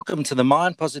Welcome to the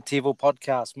Mind Positivo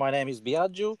podcast. My name is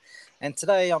Biagio, and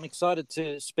today I'm excited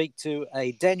to speak to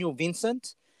Daniel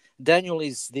Vincent. Daniel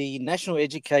is the National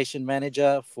Education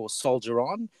Manager for Soldier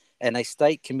On and a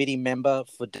State Committee member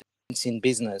for Defence in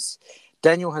Business.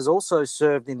 Daniel has also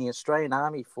served in the Australian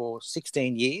Army for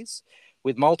 16 years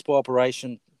with multiple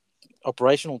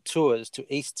operational tours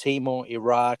to East Timor,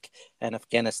 Iraq, and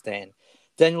Afghanistan.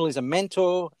 Daniel is a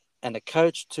mentor and a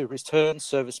coach to return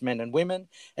servicemen and women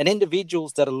and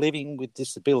individuals that are living with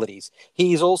disabilities.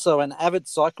 He is also an avid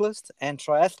cyclist and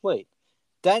triathlete.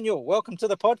 Daniel, welcome to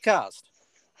the podcast.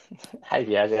 Hey,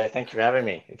 Diego, thank you for having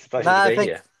me. It's a pleasure to No, be thank,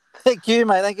 here. thank you,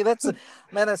 mate. Thank you.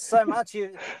 Man, there's so much.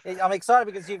 I'm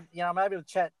excited because I'm able to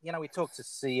chat. We talk to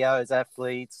CEOs,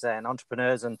 athletes, and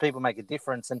entrepreneurs, and people make a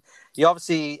difference. And you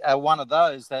obviously are one of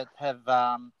those that have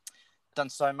done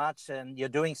so much, and you're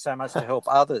doing so much to help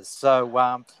others. So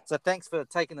thanks for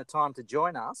taking the time to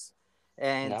join us.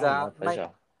 And No, my mate, pleasure.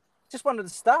 just wanted to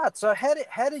start. So how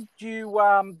did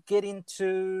you get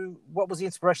into? What was the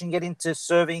inspiration to get into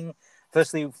serving?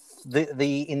 Firstly,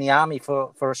 the in the army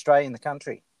for Australia in the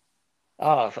country.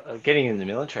 Getting in the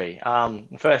military.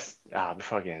 First,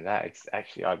 before I get into that, it's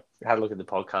actually I had a look at the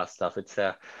podcast stuff. It's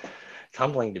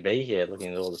humbling to be here,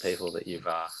 looking at all the people that you've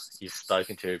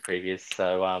spoken to previous.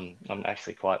 So I'm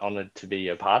actually quite honoured to be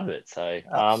a part of it.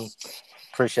 Uh,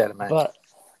 Appreciate it, mate. But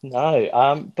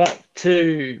no, but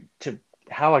to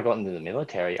how I got into the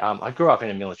military. I grew up in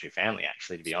a military family,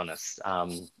 actually, to be honest.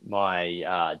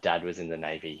 My dad was in the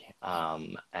Navy,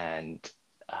 and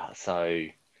so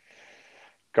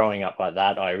growing up like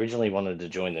that, I originally wanted to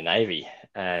join the Navy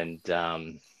and uh,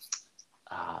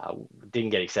 didn't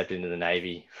get accepted into the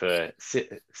Navy for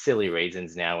silly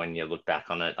reasons. Now, when you look back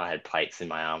on it, I had plates in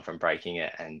my arm from breaking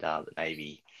it, and the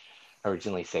Navy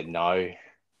originally said no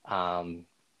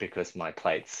because my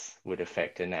plates would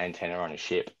affect an antenna on a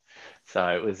ship. So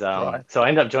it was Right. so I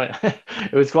ended up joining.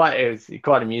 It was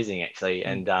quite amusing actually,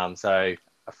 and so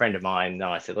a friend of mine, no,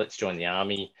 I said let's join the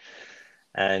army.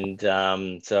 And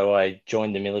so I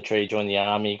joined the military, joined the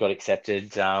army, got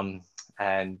accepted,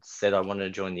 and said I wanted to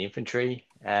join the infantry,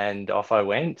 and off I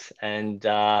went. And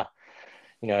that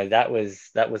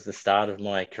was the start of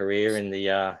my career in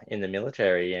the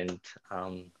military, and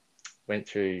went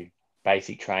through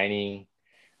basic training,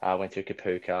 went through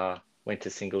Kapuka, went to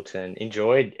Singleton,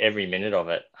 enjoyed every minute of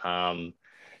it.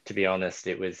 To be honest,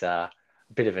 it was a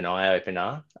bit of an eye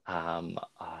opener.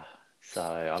 So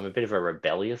I'm a bit of a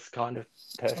rebellious kind of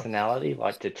personality,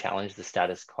 like to challenge the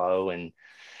status quo, and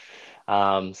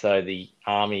so the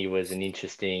army was an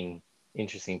interesting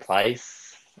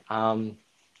place. And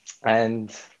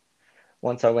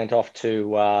once I went off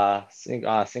to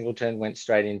Singleton, went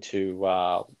straight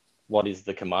into what is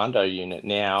the commando unit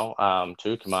now,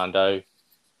 to commando.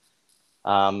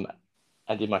 Um,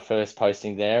 I did my first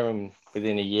posting there, and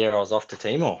within a year I was off to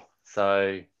Timor.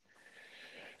 So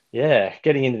yeah,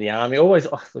 getting into the army.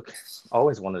 Look, I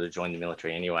always wanted to join the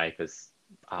military anyway because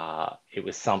it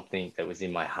was something that was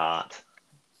in my heart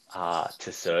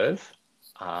to serve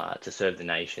the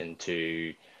nation,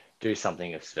 to do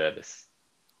something of service.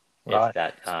 If Right.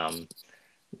 that,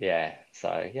 yeah.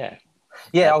 So yeah,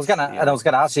 Yeah, I was that's gonna, and I was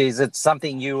gonna ask you, is it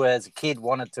something you as a kid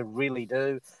wanted to really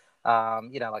do?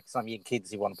 Like some young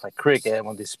kids, you want to play cricket,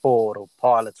 want to do sport or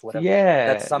pilots, whatever.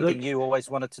 That's yeah. something Look, you always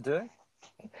wanted to do.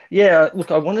 yeah.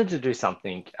 Look, I wanted to do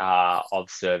something of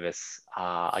service.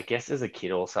 I guess as a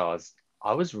kid, also,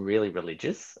 I was really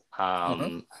religious.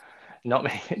 Hmm. Not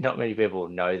many not many people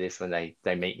know this when they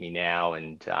meet me now,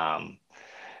 and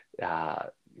uh,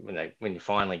 when you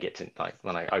finally get to, like,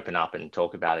 when I open up and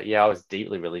talk about it. Yeah, I was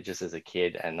deeply religious as a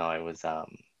kid, and I was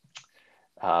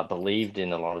believed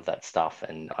in a lot of that stuff.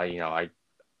 And I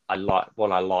like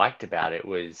what I liked about it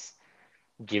was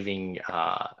giving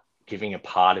giving a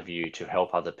part of you to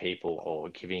help other people, or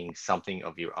giving something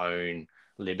of your own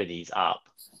liberties up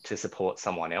to support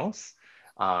someone else,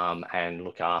 and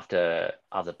look after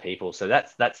other people. So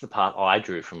that's the part I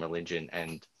drew from religion.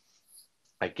 And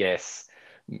I guess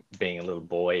being a little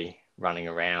boy running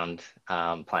around,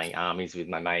 playing armies with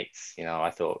my mates, I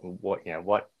thought, what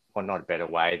not a better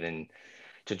way than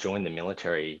to join the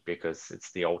military, because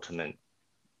it's the ultimate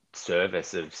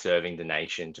service of serving the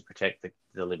nation to protect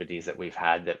the liberties that we've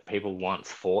had, that people once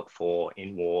fought for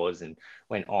in wars and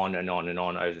went on and on and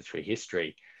on over through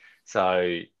history.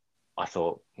 So I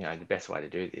thought, the best way to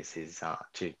do this is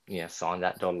to, sign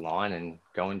that dotted line and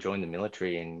go and join the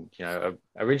military. And,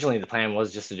 originally the plan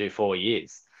was just to do 4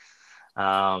 years,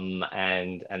 and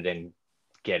then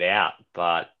get out.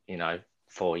 But,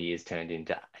 4 years turned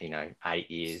into,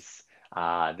 8 years,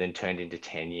 then turned into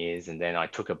 10 years. And then I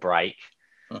took a break,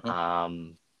 Hmm.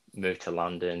 um, moved to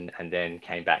London, and then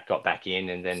came back, got back in,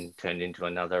 and then turned into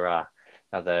another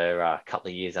couple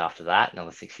of years after that,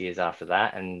 another 6 years after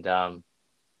that,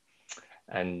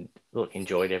 and look,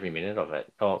 enjoyed every minute of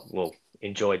it. Oh, well,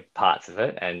 enjoyed parts of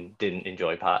it and didn't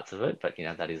enjoy parts of it, but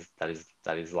that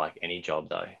is like any job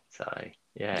though. So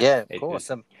yeah, Yeah, of it was.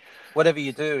 course. Whatever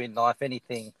you do in life,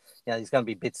 anything, there's going to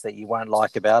be bits that you won't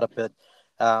like about it, but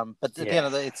at the end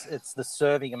of the day, Yes. it's the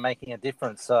serving and making a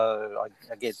difference. So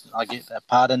I get that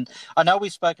part, and I know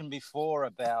we've spoken before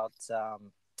about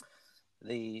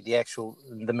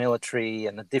the military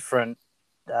and the different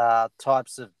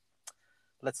types of,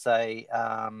 let's say,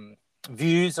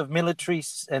 views of military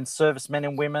and servicemen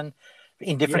and women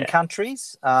in different Yeah.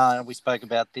 countries. We spoke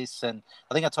about this, and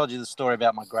I think I told you the story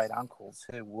about my great uncles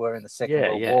who were in the Second Yeah.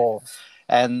 World Yeah. War,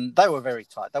 and they were very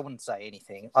tight. They wouldn't say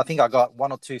anything. I think I got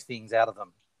one or two things out of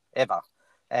them ever,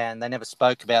 and they never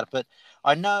spoke about it. But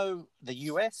I know the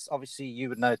US, obviously, you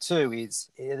would know too,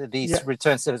 is these Yeah.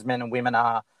 return servicemen and women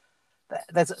are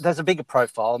there's a bigger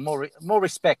profile, more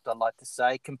respect, I'd like to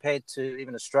say, compared to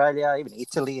even Australia, even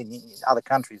Italy, and other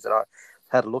countries that I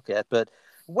had a look at. But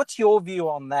what's your view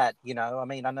on that? I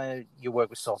mean, I know you work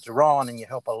with Soldier On and you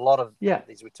help a lot of Yeah.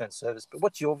 these return service, but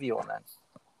what's your view on that?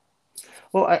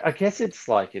 Well, I guess it's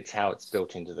how it's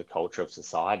built into the culture of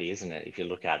society, isn't it? If you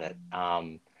look at it,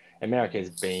 America has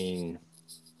been,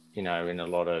 in a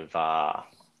lot of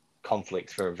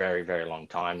conflicts for a very, very long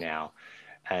time now,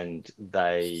 and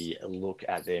they look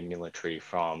at their military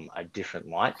from a different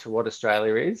light to what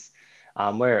Australia is.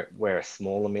 We're a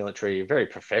smaller military, a very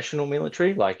professional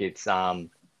military. Like it's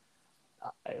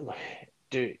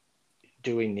do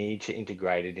do we need to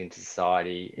integrate it into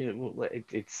society?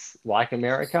 It's like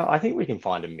America. I think we can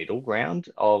find a middle ground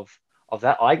of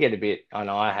that. I get a bit, and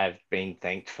I have been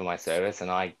thanked for my service, and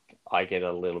I get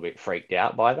a little bit freaked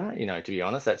out by that. To be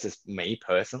honest, that's just me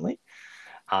personally.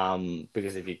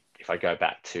 Because if I go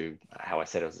back to how I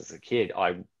said it was as a kid,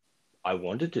 I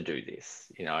wanted to do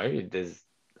this.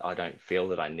 I don't feel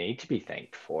that I need to be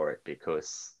thanked for it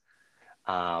because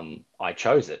I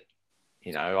chose it.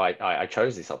 I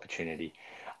chose this opportunity.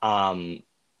 Um,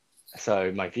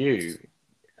 so my view,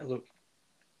 look,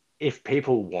 if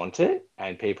people want it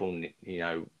and people,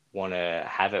 want to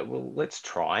have it, well, let's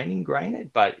try and ingrain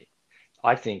it. But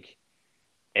I think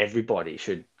everybody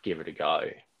should give it a go.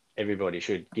 Everybody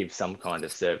should give some kind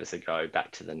of service a go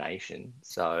back to the nation.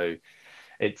 So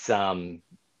it's, I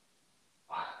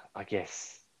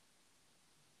guess,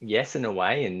 yes in a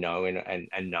way, and no and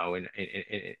no in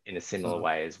a similar Mhm.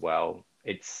 way as well.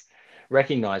 It's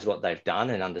recognize what they've done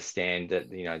and understand that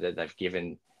that they've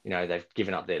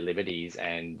given up their liberties,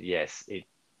 and yes,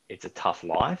 it's a tough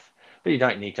life, but you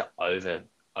don't need to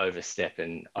overstep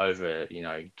and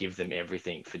give them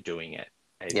everything for doing it.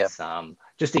 Yeah, It's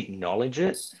just acknowledge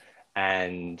it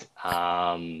and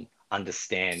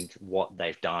understand what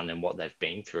they've done and what they've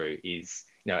been through is,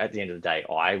 at the end of the day,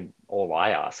 all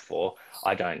I ask for,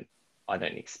 I don't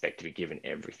expect to be given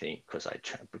everything because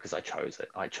I chose it.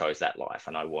 I chose that life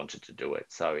and I wanted to do it.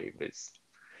 So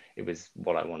it was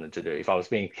what I wanted to do. If I was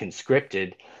being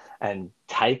conscripted and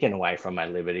taken away from my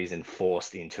liberties and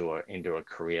forced into a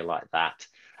career like that,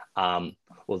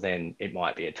 well then it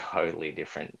might be a totally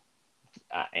different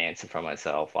answer from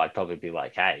myself. I'd probably be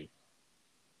like, hey,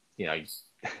 you know,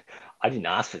 I didn't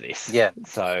ask for this. yeah,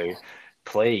 So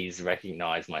please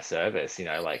recognize my service.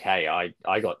 Like, hey,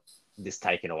 I got this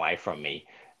taken away from me.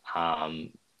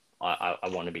 Um, I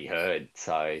want to be heard.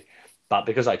 So, but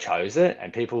because I chose it,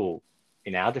 and people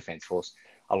in our defense force,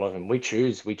 a lot of them, we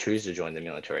choose to join the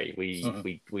military. We mhm,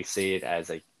 we we see it as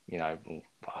a, I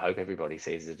hope everybody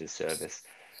sees it as service,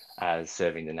 as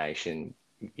serving the nation.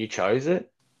 You chose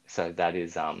it, so that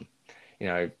is you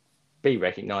know, be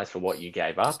recognized for what you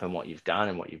gave up and what you've done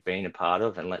and what you've been a part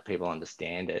of, and let people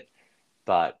understand it.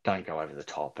 But don't go over the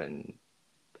top and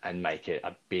make it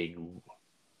a big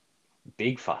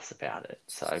fuss about it.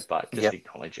 So, but yeah, just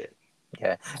acknowledge it.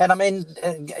 yeah. And I mean,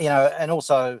 and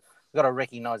also we've got to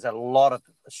recognise that a lot of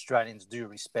Australians do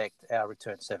respect our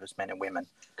return servicemen and women.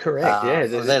 Correct. Yeah.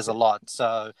 There's a lot.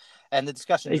 So, and the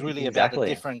discussion is really about the Exactly.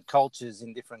 different cultures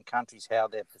in different countries, how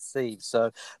they're perceived.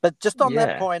 So, but just on that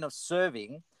Yeah. point of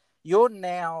serving, you're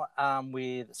now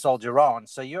with Soldier On.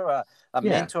 So you're a Yeah.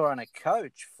 mentor and a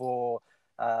coach for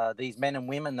these men and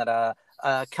women that are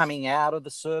coming out of the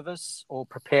service or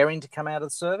preparing to come out of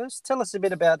the service. Tell us a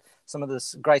bit about some of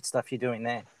this great stuff you're doing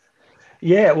there.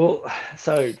 Yeah. Well,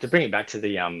 so to bring it back to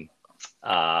the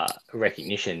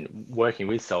recognition, working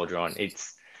with Soldier On,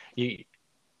 it's you.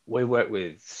 We work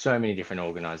with so many different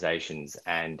organizations,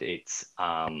 and it's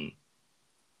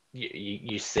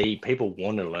you see people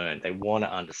want to learn, they want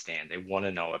to understand, they want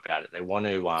to know about it, they want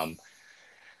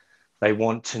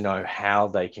to know how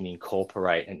they can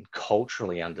incorporate and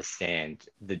culturally understand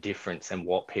the difference and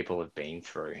what people have been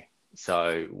through.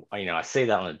 So, I see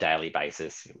that on a daily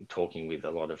basis, talking with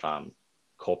a lot of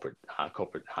corporate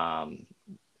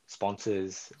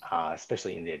sponsors,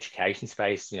 especially in the education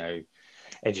space.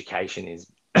 Education is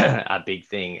a big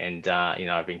thing, and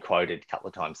I've been quoted a couple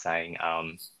of times saying,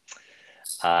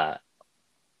 uh,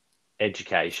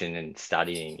 education and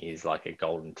studying is like a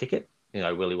golden ticket,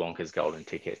 Willy Wonka's golden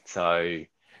ticket. So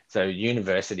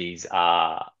universities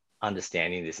are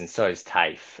understanding this, and so is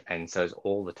TAFE, and so is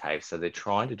all the TAFE. So they're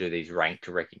trying to do these ranked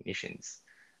recognitions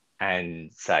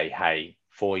and say, hey,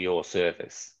 for your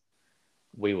service,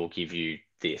 we will give you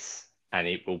this and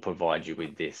it will provide you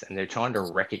with this. And they're trying to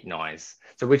recognize,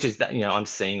 so which is that, I'm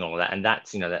seeing all of that, and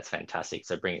that's fantastic.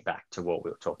 So bring it back to what we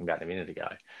were talking about a minute ago.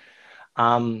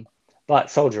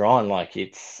 But Soldier On, like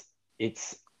it's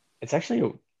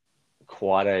actually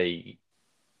quite a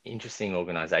interesting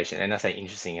organization, and I say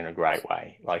interesting in a great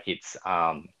way. Like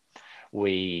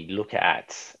we look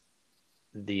at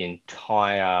the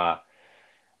entire,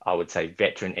 I would say,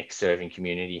 veteran ex-serving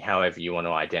community, however you want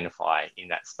to identify in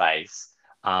that space,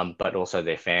 but also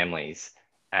their families.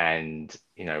 And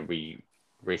we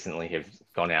recently have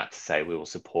gone out to say we will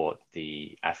support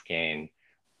the Afghan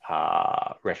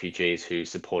refugees who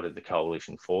supported the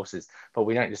coalition forces, but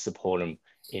we don't just support them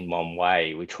in one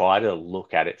way. We try to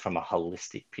look at it from a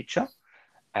holistic picture,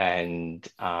 and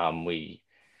we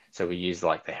use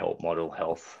like the HELP model,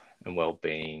 health and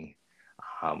well-being.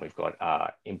 We've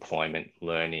got employment,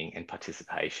 learning, and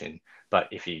participation. But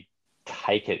if you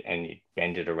take it and you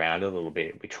bend it around a little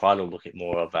bit, we try to look at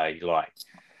more of a life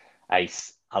and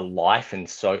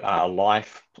a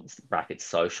life bracket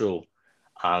social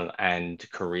and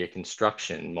career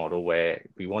construction model, where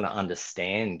we want to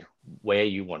understand where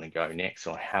you want to go next,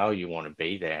 or how you want to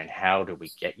be there, and how do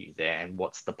we get you there, and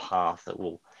what's the path that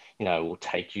will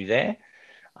take you there.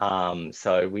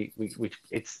 So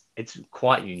it's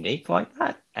quite unique like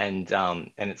that, and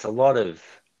it's a lot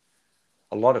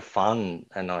of fun,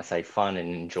 and I say fun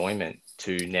and enjoyment,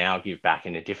 to now give back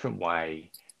in a different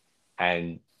way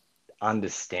and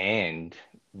understand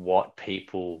what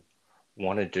people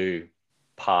want to do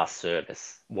past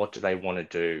service. What do they want to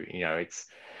do?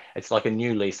 It's like a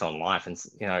new lease on life, and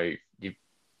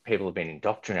people have been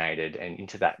indoctrinated and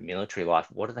into that military life.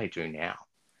 What do they do now?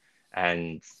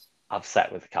 And I've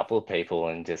sat with a couple of people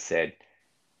and just said,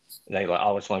 they're like,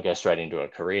 I just want to go straight into a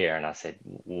career. And I said,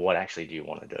 what actually do you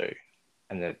want to do?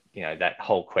 And that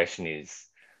whole question is,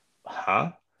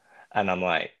 huh? And I'm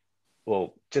like,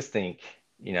 well, just think,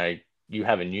 you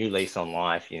have a new lease on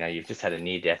life, you've just had a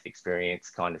near-death experience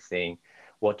kind of thing.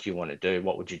 What do you want to do?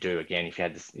 What would you do again if you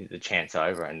had the chance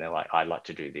over? And they're like, I'd like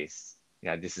to do this.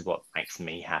 This is what makes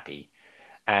me happy.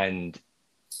 And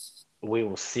we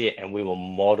will sit and we will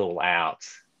model out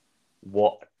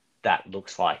what that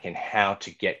looks like and how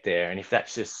to get there. And if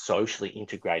that's just socially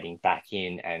integrating back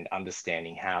in and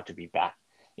understanding how to be back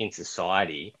in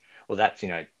society, well,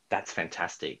 that's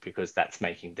fantastic, because that's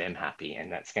making them happy,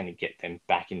 and that's going to get them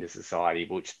back into society,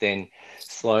 which then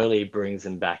slowly brings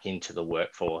them back into the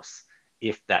workforce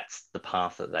if that's the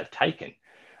path that they've taken.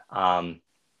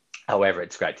 However,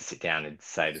 it's great to sit down and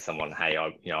say to someone, hey, I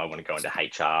want to go into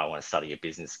HR, I want to study a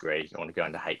business degree, I want to go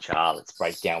into HR, let's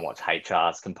break down what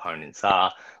HR's components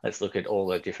are, let's look at all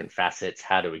the different facets,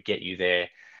 how do we get you there?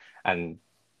 And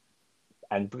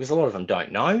because a lot of them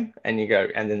don't know, and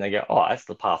then they go, oh, that's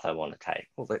the path I want to take.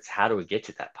 Well, how do we get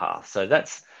to that path? So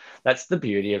that's the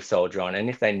beauty of Soldier On. And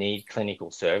if they need clinical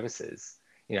services,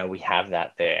 we have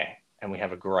that there. And we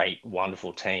have a great,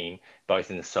 wonderful team,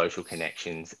 both in the social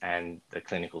connections and the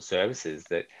clinical services,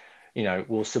 that,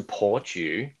 will support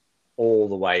you all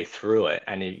the way through it.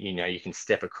 And, you can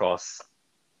step across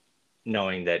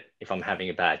knowing that if I'm having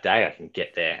a bad day, I can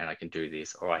get there and I can do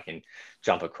this, or I can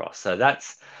jump across. So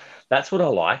that's what I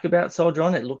like about Soldier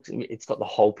On. It's got the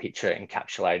whole picture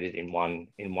encapsulated in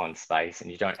one space, and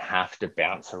you don't have to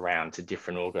bounce around to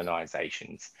different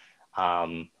organizations.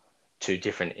 To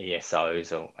different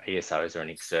ESOs, or an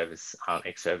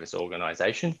ex-service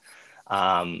organisation,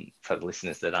 for the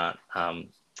listeners that aren't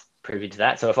privy to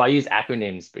that. So if I use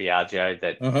acronyms, Biagio,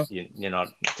 that you're not,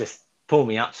 just pull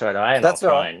me up straight away, and I'll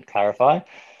try and clarify.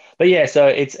 But yeah, so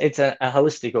it's a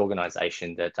holistic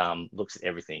organisation that looks at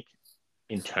everything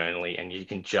internally, and you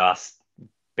can just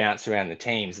bounce around the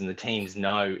teams, and the teams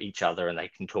know each other, and they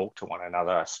can talk to one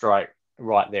another straight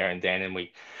right there and then. And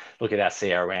we look at our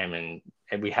CRM,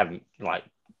 and we have like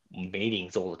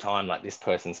meetings all the time, like this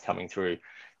person's coming through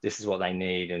this is what they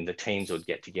need, and the teams would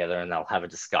get together and they'll have a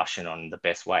discussion on the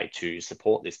best way to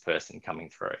support this person coming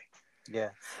through. Yeah.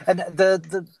 And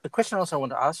the question also I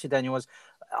wanted to ask you, Daniel, was,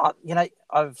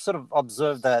 I've sort of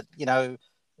observed that,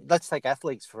 let's take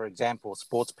athletes, for example,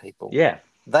 sports people. Yeah.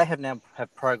 They have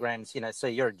programs,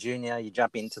 say you're a junior, you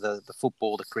jump into the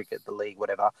football, the cricket, the league,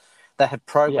 whatever. They have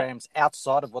programs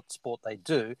outside of what sport they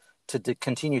do to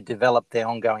continue to develop their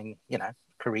ongoing,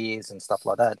 careers and stuff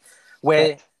like that.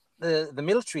 Where the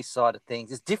military side of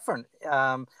things is different.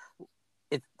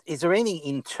 Is there any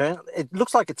internal? It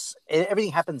looks like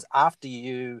everything happens after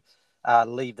you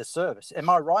leave the service. Am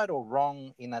I right or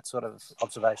wrong in that sort of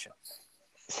observation?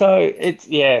 So it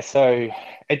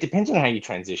depends on how you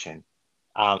transition,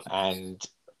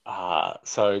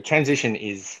 so transition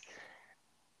is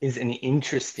an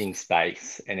interesting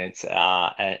space, and it's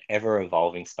an ever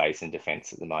evolving space in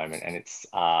defence at the moment, and it's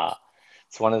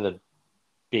one of the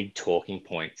big talking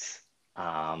points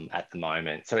at the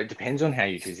moment. So it depends on how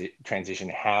you transition,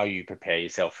 how you prepare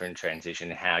yourself for a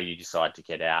transition, how you decide to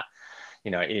get out.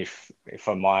 If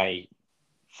from my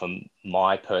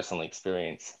personal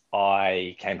experience,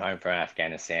 I came home from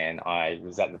Afghanistan, I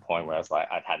was at the point where I was like,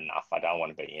 I've had enough. I don't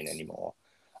want to be in anymore.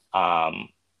 I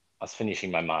was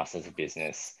finishing my master's of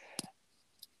business,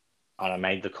 and I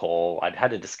made the call. I'd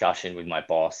had a discussion with my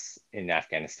boss in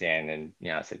Afghanistan, and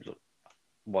I said, look,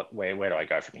 where do I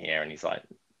go from here? And he's like,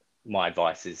 my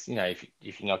advice is, if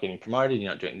you're not getting promoted,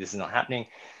 you're not doing, this is not happening,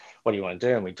 what do you want to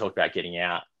do? And we talked about getting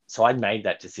out. So I'd made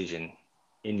that decision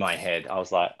in my head. I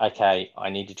was like, okay,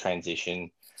 I need to transition.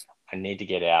 I need to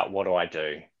get out. What do I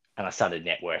do? And I started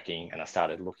networking, and I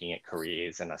started looking at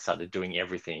careers, and I started doing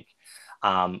everything.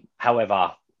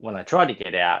 However, when I tried to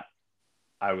get out,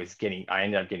 I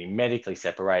ended up getting medically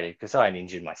separated because I had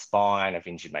injured my spine, I've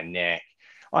injured my neck.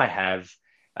 I have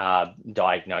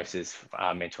diagnosis,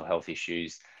 mental health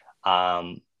issues.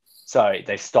 So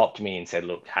they stopped me and said,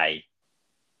 look, hey,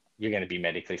 you're going to be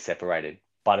medically separated.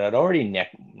 But I'd already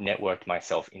networked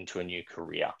myself into a new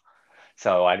career.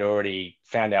 So I'd already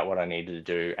found out what I needed to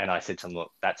do. And I said to them,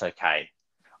 look, that's okay.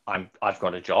 I've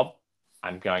got a job.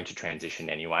 I'm going to transition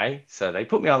anyway. So they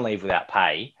put me on leave without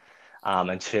pay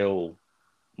until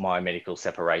my medical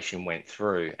separation went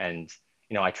through. And,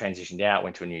 I transitioned out,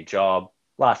 went to a new job,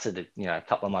 lasted, a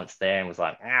couple of months there, and was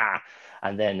like,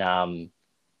 and then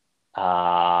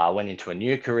went into a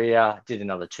new career, did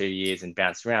another 2 years and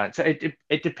bounced around. So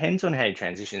it depends on how you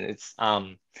transition. It's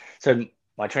so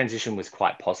my transition was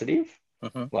quite positive.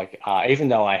 Mm-hmm. Like even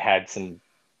though I had some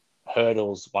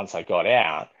hurdles once I got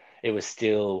out, it was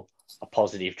still a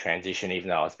positive transition, even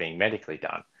though I was being medically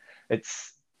done.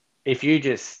 If you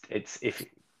just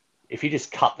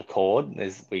cut the cord,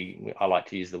 I like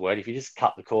to use the word, if you just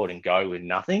cut the cord and go with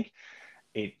nothing,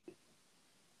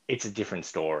 it's a different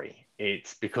story.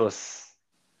 It's because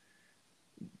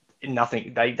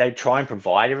nothing, they try and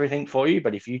provide everything for you,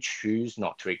 but if you choose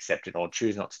not to accept it, or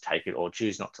choose not to take it, or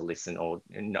choose not to listen, or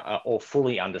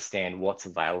fully understand what's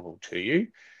available to you,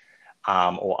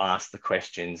 or ask the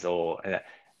questions,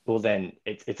 well, then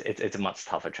it's a much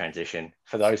tougher transition.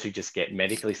 For those who just get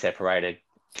medically separated,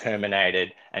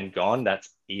 terminated, and gone, that's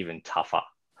even tougher.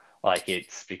 Like,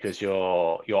 it's because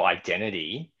your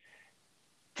identity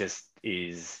just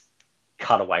is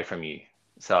cut away from you.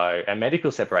 So a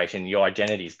medical separation, your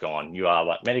identity is gone. You are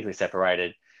like medically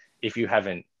separated. If you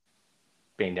haven't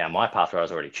been down my path where I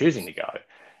was already choosing to go,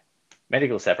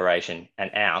 medical separation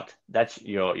and out, that's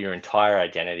your entire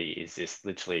identity is just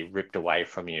literally ripped away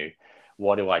from you.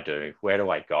 What do I do? Where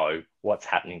do I go? What's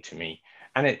happening to me?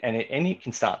 And it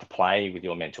can start to play with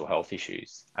your mental health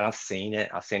issues. And I've seen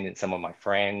it. I've seen it in some of my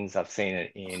friends. I've seen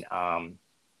it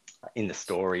in the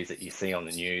stories that you see on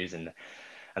the news, and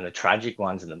the tragic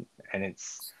ones, and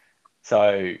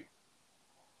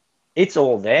it's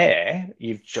all there.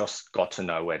 You've just got to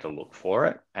know where to look for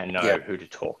it and know who to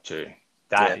talk to.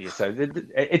 So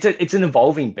it's an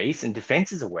evolving beast, and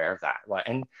defense is aware of that. Like,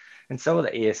 and some of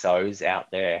the ESOs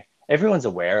out there, everyone's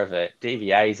aware of it.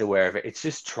 DVA is aware of it. It's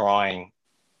just trying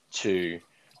to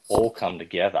all come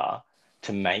together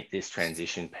to make this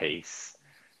transition piece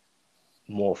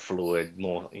more fluid,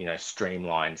 more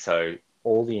streamlined. So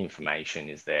all the information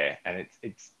is there, and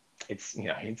it's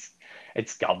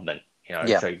government.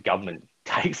 So government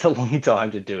takes a long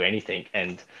time to do anything,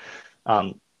 and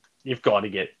you've got to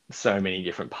get so many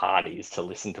different parties to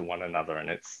listen to one another,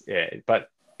 and but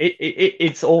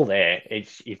it's all there.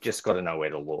 You've just got to know where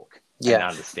to look and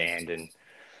understand,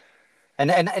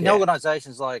 and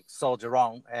organisations like Soldier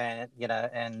On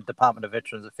and Department of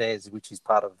Veterans Affairs, which is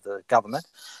part of the government,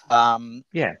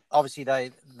 obviously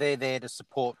they're there to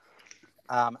support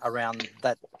around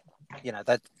that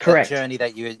that Correct. journey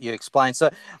that you explained. So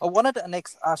I wanted to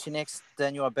ask you next,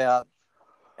 Daniel, about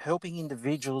helping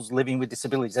individuals living with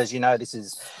disabilities. As you know, this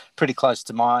is pretty close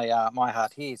to my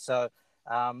heart here. So,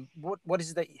 what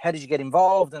is it that? How did you get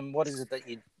involved, and what is it that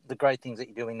the great things that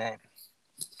you're doing there?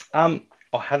 How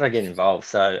did I get involved?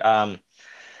 So,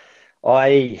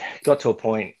 I got to a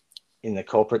point in the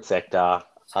corporate sector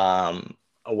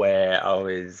where I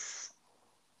was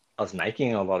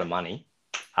making a lot of money,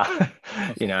 but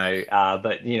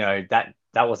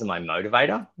that wasn't my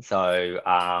motivator. So,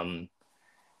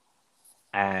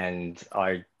 and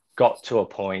I got to a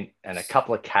point, and a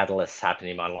couple of catalysts happened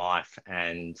in my life,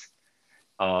 and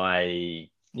I,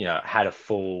 had a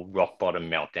full rock bottom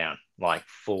meltdown, I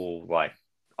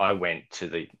went to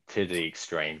the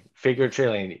extreme,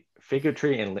 literally,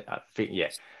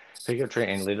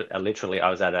 I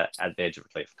was at the edge of a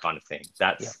cliff, kind of thing.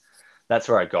 That's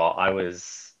where I got. I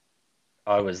was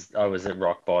at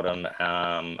rock bottom.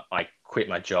 I quit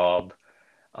my job.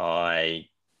 I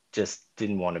just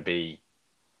didn't want to be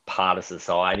part of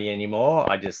society anymore.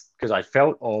 Because I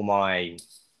felt all my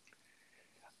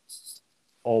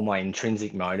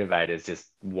intrinsic motivators just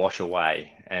wash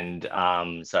away. And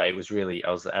so it was really, I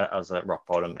was at rock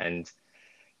bottom, and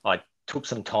I took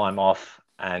some time off,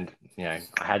 and I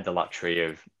had the luxury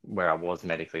of where I was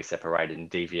medically separated, and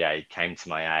DVA came to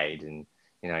my aid, and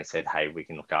said, "Hey, we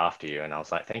can look after you." And I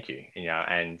was like, "Thank you."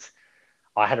 And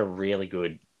I had a really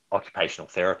good occupational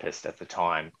therapist at the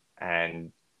time,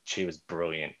 and she was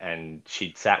brilliant, and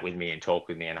she'd sat with me and talked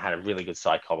with me, and I had a really good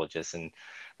psychologist, and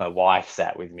my wife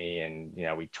sat with me, and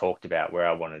we talked about where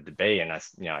I wanted to be, and I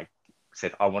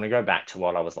said, I want to go back to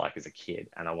what I was like as a kid,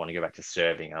 and I want to go back to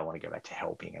serving, and I want to go back to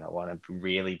helping, and I want to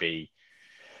really be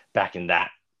back in that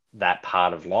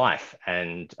part of life.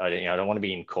 And I don't want to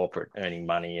be in corporate earning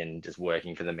money and just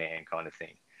working for the man kind of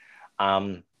thing.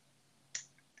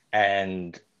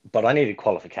 But I needed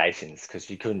qualifications, because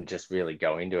you couldn't just really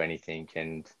go into anything.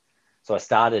 And so I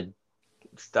started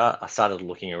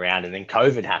looking around, and then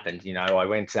COVID happened. I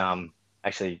went,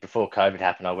 actually before COVID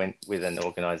happened, I went with an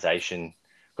organization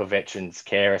called Veterans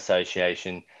Care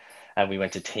Association, and we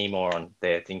went to Timor on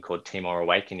their thing called Timor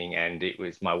Awakening. And it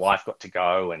was, my wife got to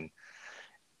go, and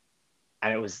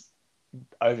it was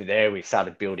over there, we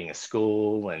started building a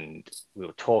school, and we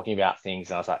were talking about things,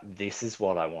 and I was like, this is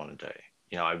what I want to do.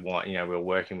 We were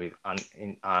working with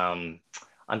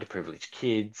underprivileged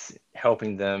kids,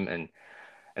 helping them, and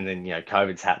then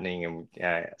COVID's happening, and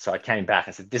so I came back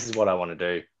and said, this is what I want to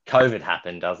do. COVID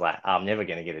happened. I was like, I'm never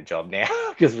going to get a job now,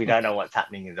 because we don't know what's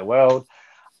happening in the world.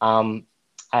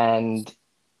 And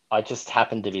I just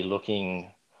happened to be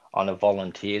looking on a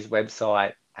volunteers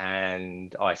website,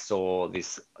 and I saw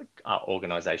this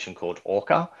organization called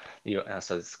Orca.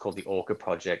 So it's called the Orca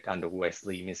Project under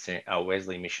Wesley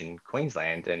Mission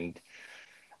Queensland, and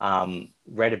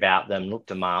read about them, looked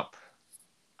them up,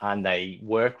 and they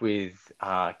work with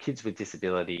kids with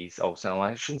disabilities. Also,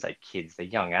 I shouldn't say kids, they're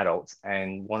young adults,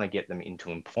 and want to get them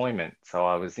into employment. So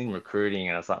I was in recruiting,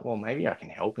 and I was like, well, maybe I can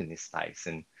help in this space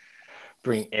and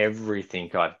bring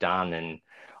everything I've done. And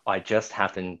I just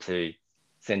happened to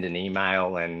send an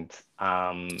email, and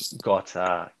got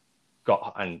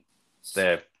and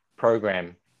the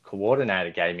program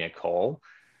coordinator gave me a call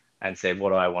and said, what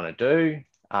do I want to do?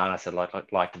 And I said,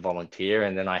 I'd like to volunteer.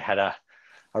 And then I had a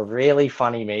really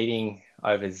funny meeting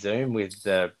over Zoom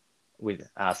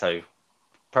so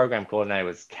program coordinator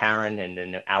was Karen, and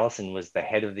then Alison was the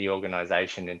head of the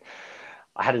organization. And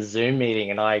I had a Zoom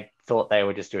meeting, and I thought they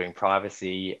were just doing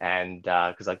privacy, and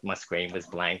because my screen was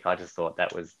blank, I just thought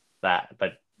that was that.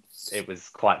 But it was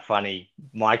quite funny.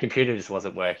 My computer just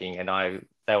wasn't working, and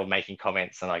they were making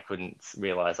comments, and I couldn't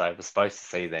realize I was supposed to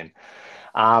see them.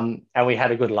 And we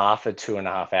had a good laugh for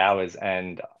 2.5 hours,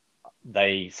 and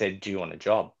they said, do you want a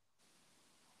job?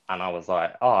 And I was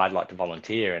like, oh, I'd like to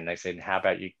volunteer. And they said, how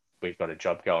about you? We've got a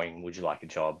job going. Would you like a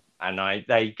job? And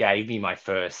they gave me my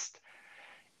first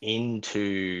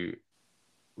into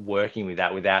working with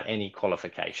that without any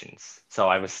qualifications. So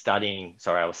I was studying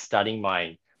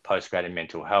my postgrad in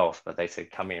mental health, but they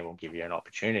said, come in, we'll give you an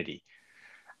opportunity.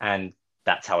 And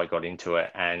that's how I got into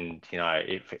it. And,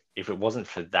 if it wasn't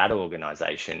for that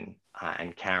organization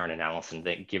and Karen and Alison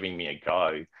giving me a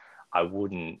go, I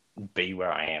wouldn't be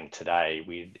where I am today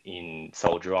in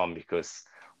Soldier On, because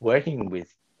working with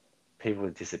people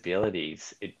with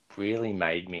disabilities, it really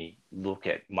made me look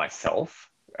at myself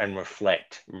and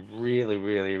reflect really,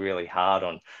 really, really hard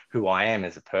on who I am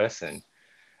as a person.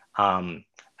 And,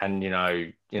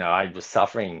 I was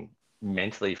suffering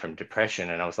mentally from depression,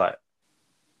 and I was like,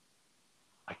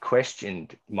 I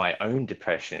questioned my own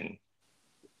depression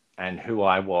and who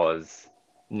I was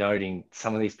noting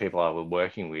some of these people I was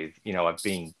working with, you know, are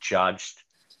being judged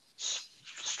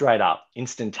straight up,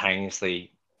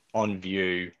 instantaneously on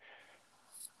view,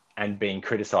 and being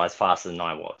criticized faster than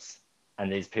I was.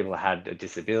 And these people had a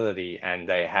disability and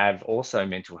they have also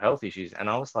mental health issues. And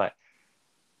I was like,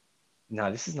 no,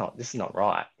 this is not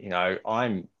right. You know,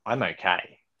 I'm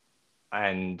okay.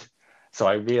 And so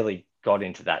I really got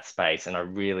into that space and I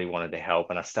really wanted to help,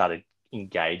 and I started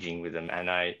engaging with them, and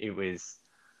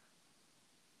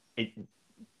it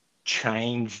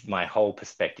changed my whole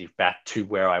perspective back to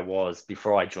where I was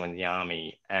before I joined the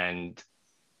army, and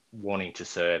wanting to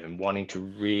serve and wanting to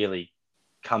really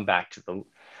come back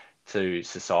to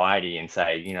society and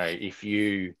say, you know, if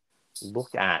you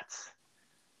look at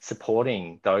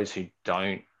supporting those who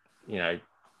don't, you know,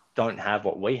 don't have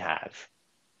what we have,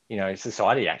 you know,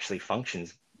 society actually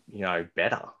functions, you know,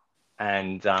 better.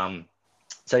 And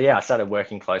so yeah, I started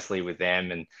working closely with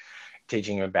them and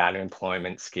teaching them about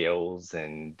employment skills,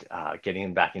 and getting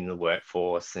them back in the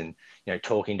workforce, and, you know,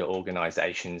 talking to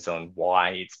organizations on why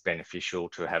it's beneficial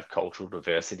to have cultural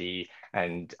diversity,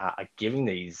 and giving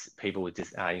these people with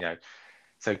this, you know,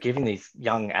 so giving these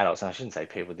young adults, and I shouldn't say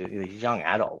people, these young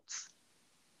adults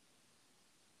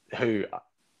who,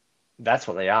 that's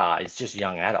what they are, it's just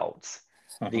young adults,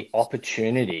 the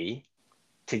opportunity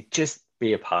to just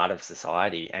be a part of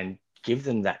society and give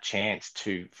them that chance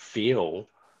to feel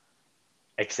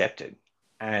accepted.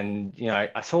 And, you know,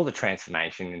 I saw the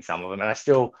transformation in some of them, and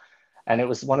and it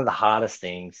was one of the hardest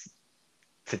things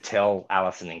to tell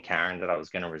Alison and Karen that I was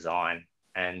going to resign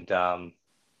and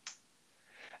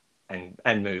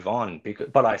move on,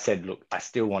 but I said, look, I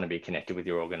still want to be connected with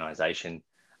your organization,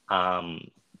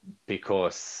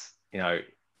 because, you know,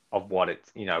 of what it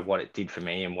did for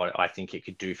me and what I think it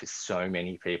could do for so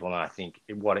many people. And I think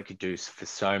what it could do for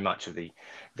so much of the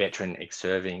veteran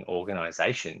ex-serving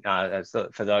organization,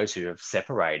 for those who have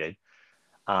separated,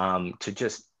 to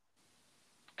just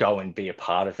go and be a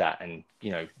part of that and,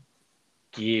 you know,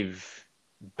 give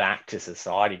back to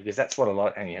society, because that's what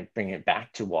and, you know, bring it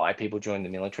back to why people join the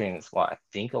military. And it's why I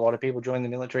think a lot of people join the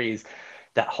military, is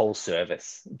that whole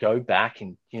service. Go back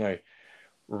and, you know,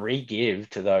 re-give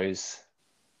to those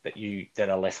that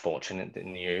are less fortunate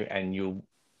than you, and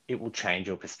it will change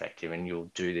your perspective, and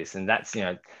you'll do this. And that's, you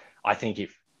know, I think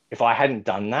if I hadn't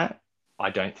done that,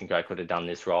 I don't think I could have done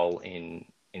this role in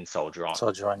Soldier On.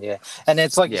 Soldier On, yeah. And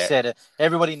it's like you Yeah. said,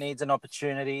 everybody needs an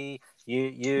opportunity.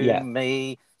 You,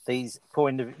 me, these poor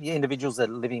individuals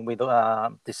that are living with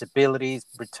disabilities,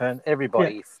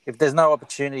 everybody. If there's no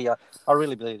opportunity, I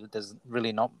really believe that there's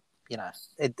really not. You know,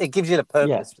 it gives you the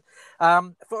purpose.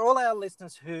 For all our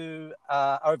listeners who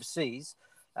are overseas,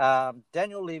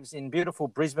 Daniel lives in beautiful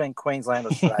Brisbane, Queensland,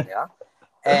 Australia,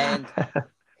 and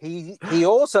he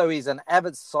also is an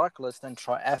avid cyclist and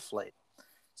triathlete.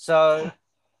 So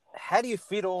how do you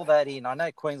fit all that in? I know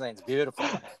Queensland's beautiful.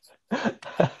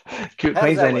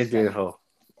 Queensland is beautiful.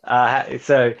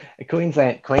 So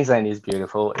Queensland is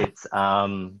beautiful. It's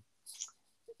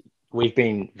we've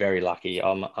been very lucky.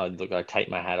 I take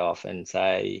my hat off and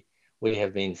say we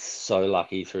have been so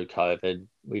lucky through COVID.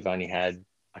 We've only had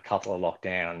a couple of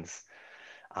lockdowns.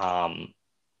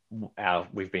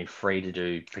 We've been free to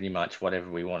do pretty much whatever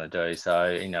we want to do. So,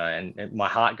 you know, and my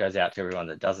heart goes out to everyone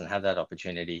that doesn't have that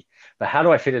opportunity. But how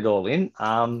do I fit it all in?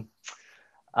 So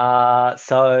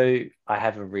I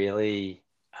have a really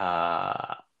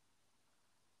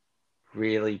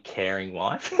caring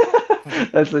wife.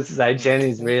 Let's say Jen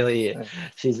is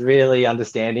she's really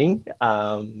understanding.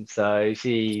 So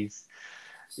she's,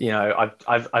 you know,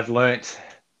 I've learnt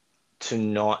to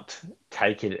not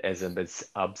take it as an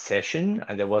obsession.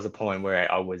 And there was a point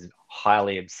where I was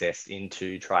highly obsessed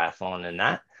into triathlon and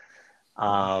that.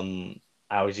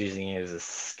 I was using it as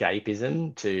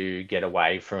escapism to get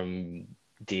away from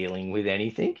dealing with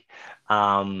anything.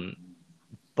 But,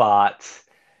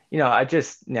 you know, I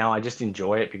just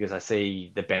enjoy it because I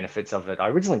see the benefits of it. I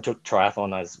originally took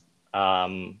triathlon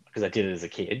because I did it as a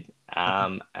kid,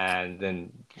 and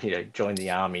then, you know, joined the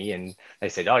army, and they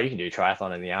said, oh, you can do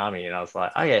triathlon in the army. And I was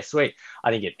like, oh yeah, sweet.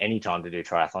 I didn't get any time to do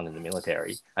triathlon in the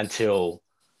military until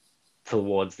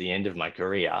towards the end of my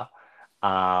career.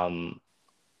 And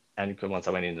once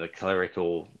I went into the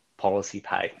clerical policy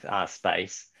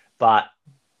space, but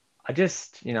I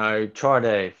just, you know, try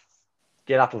to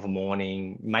get up of a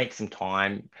morning, make some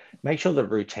time, make sure the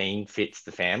routine fits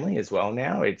the family as well.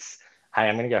 Now it's, hey,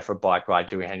 I'm going to go for a bike ride.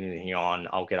 Do we have anything on?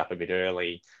 I'll get up a bit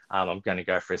early. I'm going to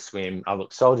go for a swim. I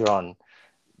look, Soldier On,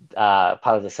 part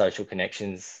of the social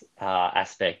connections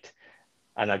aspect,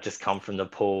 and I've just come from the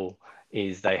pool,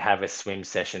 is they have a swim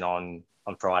session on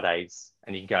Fridays,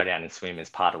 and you can go down and swim as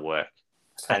part of work.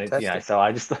 And it, Fantastic. so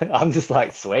I'm just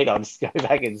like, sweet, I'll just go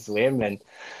back and swim.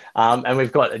 And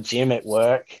we've got a gym at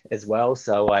work as well.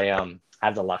 So I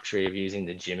have the luxury of using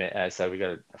the gym. So we've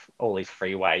got all these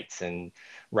free weights and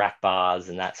rack bars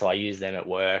and that. So I use them at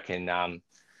work, and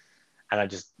I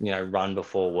just, run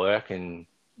before work and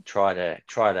try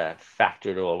to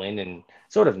factor it all in and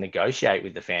sort of negotiate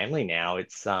with the family now.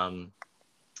 It's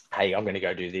hey, I'm going to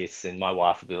go do this, and my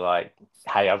wife will be like,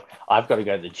 hey, I've got to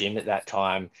go to the gym at that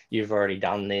time. You've already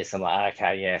done this. I'm like,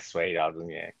 okay, yeah, sweet. I'll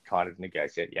kind of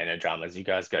negotiate. Yeah, no dramas. You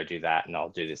guys go do that, and I'll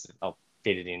do this. I'll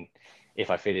fit it in if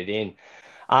I fit it in.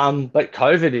 But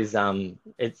COVID is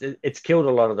it's killed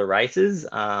a lot of the races.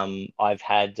 I've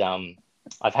had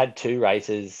two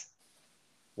races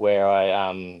where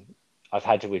I've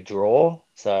had to withdraw.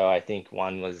 So I think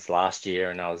one was last year,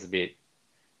 and I was a bit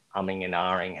umming and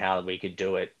ahhing how we could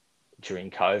do it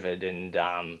during COVID,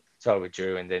 and so I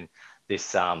withdrew. And then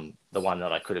this the one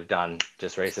that I could have done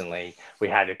just recently, we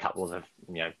had a couple of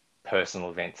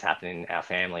personal events happening in our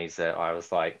families that I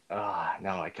was like, oh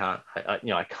no, I can't, I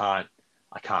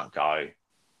can't go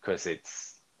because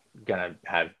it's gonna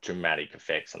have dramatic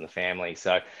effects on the family.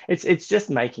 So it's just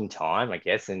making time, I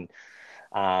guess, and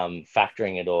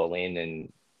factoring it all in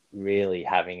and really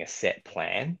having a set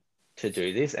plan to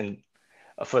do this. And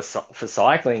for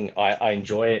cycling, I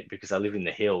enjoy it because I live in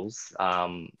the hills.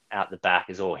 Out the back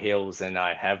is all hills, and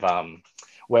I have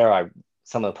where I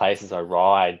some of the places I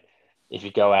ride. If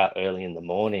you go out early in the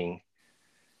morning,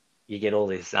 you get all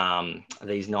these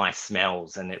nice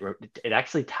smells, and it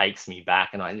actually takes me back,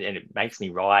 and it makes me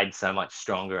ride so much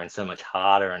stronger and so much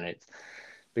harder, and it's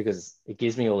because it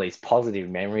gives me all these positive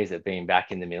memories of being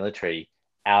back in the military,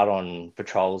 out on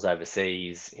patrols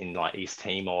overseas in like East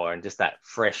Timor, and just that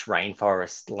fresh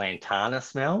rainforest lantana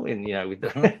smell. And with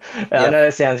the, I Yeah, know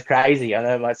it sounds crazy. I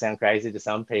know it might sound crazy to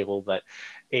some people, but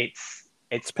it's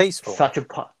it's peaceful. such a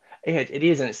it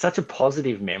is, and it's such a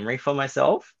positive memory for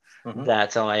myself Hmm.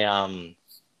 that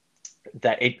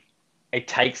that it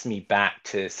takes me back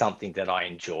to something that I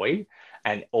enjoy,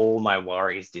 and all my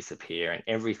worries disappear, and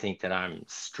everything that I'm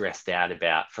stressed out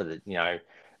about for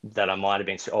that I might have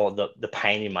been, or the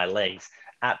pain in my legs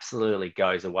absolutely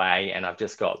goes away. And I've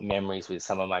just got memories with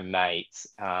some of my mates,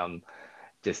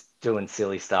 just doing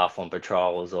silly stuff on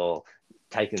patrols or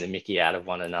taking the mickey out of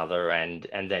one another. And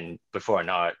then before I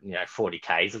know it, 40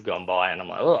 Ks have gone by, and I'm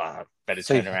like, oh, I better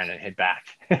So turn around and head back.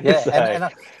 yeah, So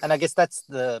and I guess that's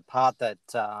the part that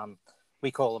we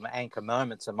call them anchor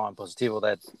moments of Mind Positivo,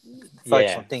 that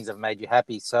focus yeah, on things that have made you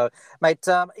happy. So, mate,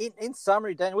 in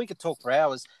summary, Dan, we could talk for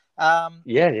hours.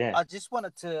 yeah. I just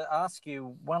wanted to ask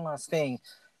you one last thing.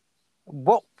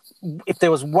 What if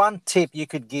there was one tip you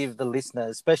could give the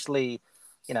listeners, especially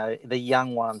the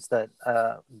young ones that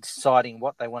are deciding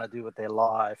what they want to do with their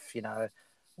life?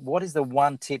 What is the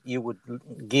one tip you would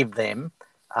give them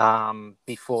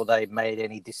before they made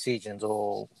any decisions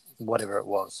or whatever it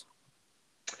was?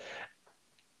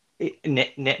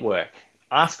 Network,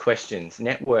 ask questions,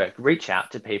 network, reach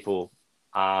out to people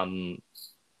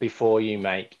before you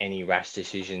make any rash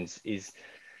decisions. Is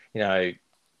you know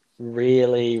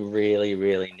really, really,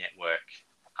 really network,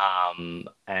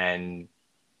 and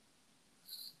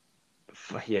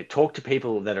yeah, talk to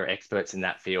people that are experts in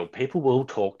that field. People will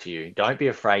talk to you. Don't be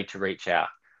afraid to reach out,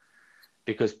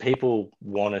 because people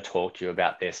want to talk to you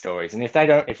about their stories. And if they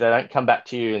don't come back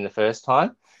to you in the first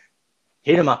time,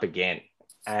 hit them up again,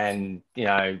 and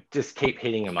just keep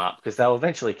hitting them up, because they'll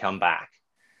eventually come back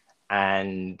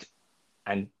and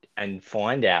and and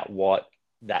find out what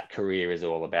that career is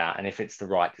all about, and if it's the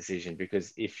right decision.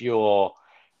 Because if you're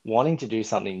wanting to do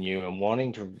something new and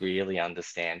wanting to really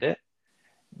understand it,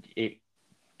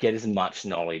 get as much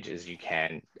knowledge as you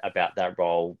can about that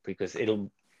role, because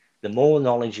the more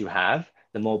knowledge you have,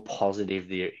 the more positive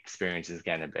the experience is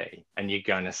going to be, and you're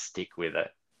going to stick with it.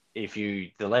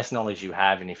 The less knowledge you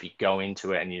have, and if you go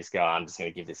into it and you just go, I'm just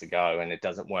going to give this a go, and it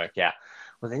doesn't work out,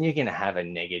 well, then you're going to have a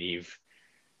negative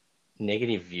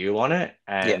view on it.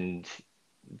 Yeah, And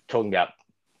talking about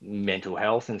mental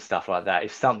health and stuff like that,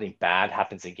 if something bad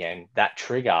happens again, that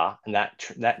trigger and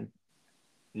that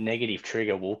negative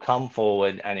trigger will come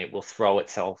forward, and it will throw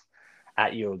itself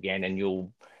at you again,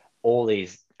 and all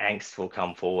these angst will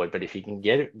come forward. But if you can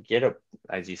get a,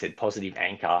 as you said, positive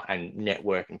anchor and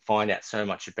network and find out so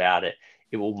much about it,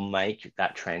 it will make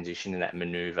that transition and that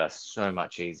maneuver so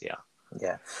much easier.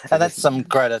 yeah, So and that's just some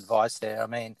great advice there. I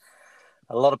mean,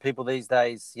 a lot of people these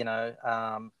days,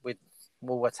 with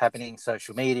what's happening,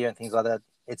 social media and things like that,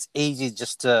 it's easy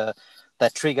just to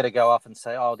that trigger to go off and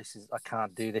say, "Oh, I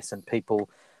can't do this," and people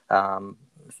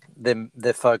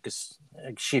their focus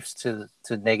shifts to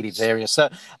negative areas. So,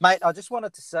 mate, I just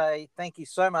wanted to say thank you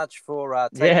so much for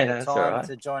taking the that's all time right.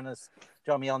 to join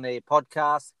me on the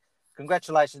podcast.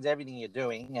 Congratulations on everything you're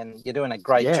doing, and you're doing a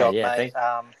great job, mate.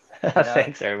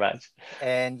 Thanks very much.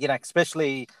 And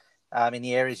especially in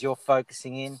the areas you're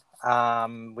focusing in,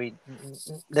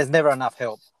 there's never enough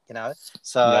help,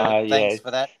 So thanks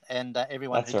for that, and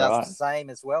everyone That's who all does right. the same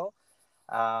as well.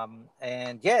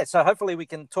 So hopefully we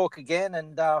can talk again,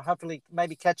 and hopefully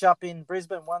maybe catch up in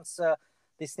Brisbane once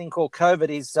this thing called COVID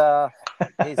is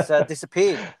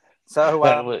disappeared. So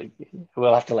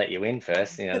we'll have to let you in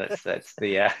first. That's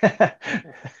the.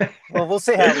 Well, we'll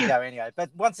see how we go anyway. But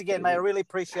once again, mate, I really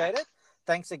appreciate it.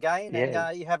 Thanks again, Yeah.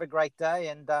 and you have a great day,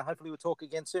 and hopefully we'll talk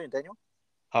again soon, Daniel.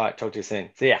 All right, talk to you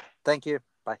soon. See ya. Thank you.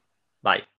 Bye. Bye.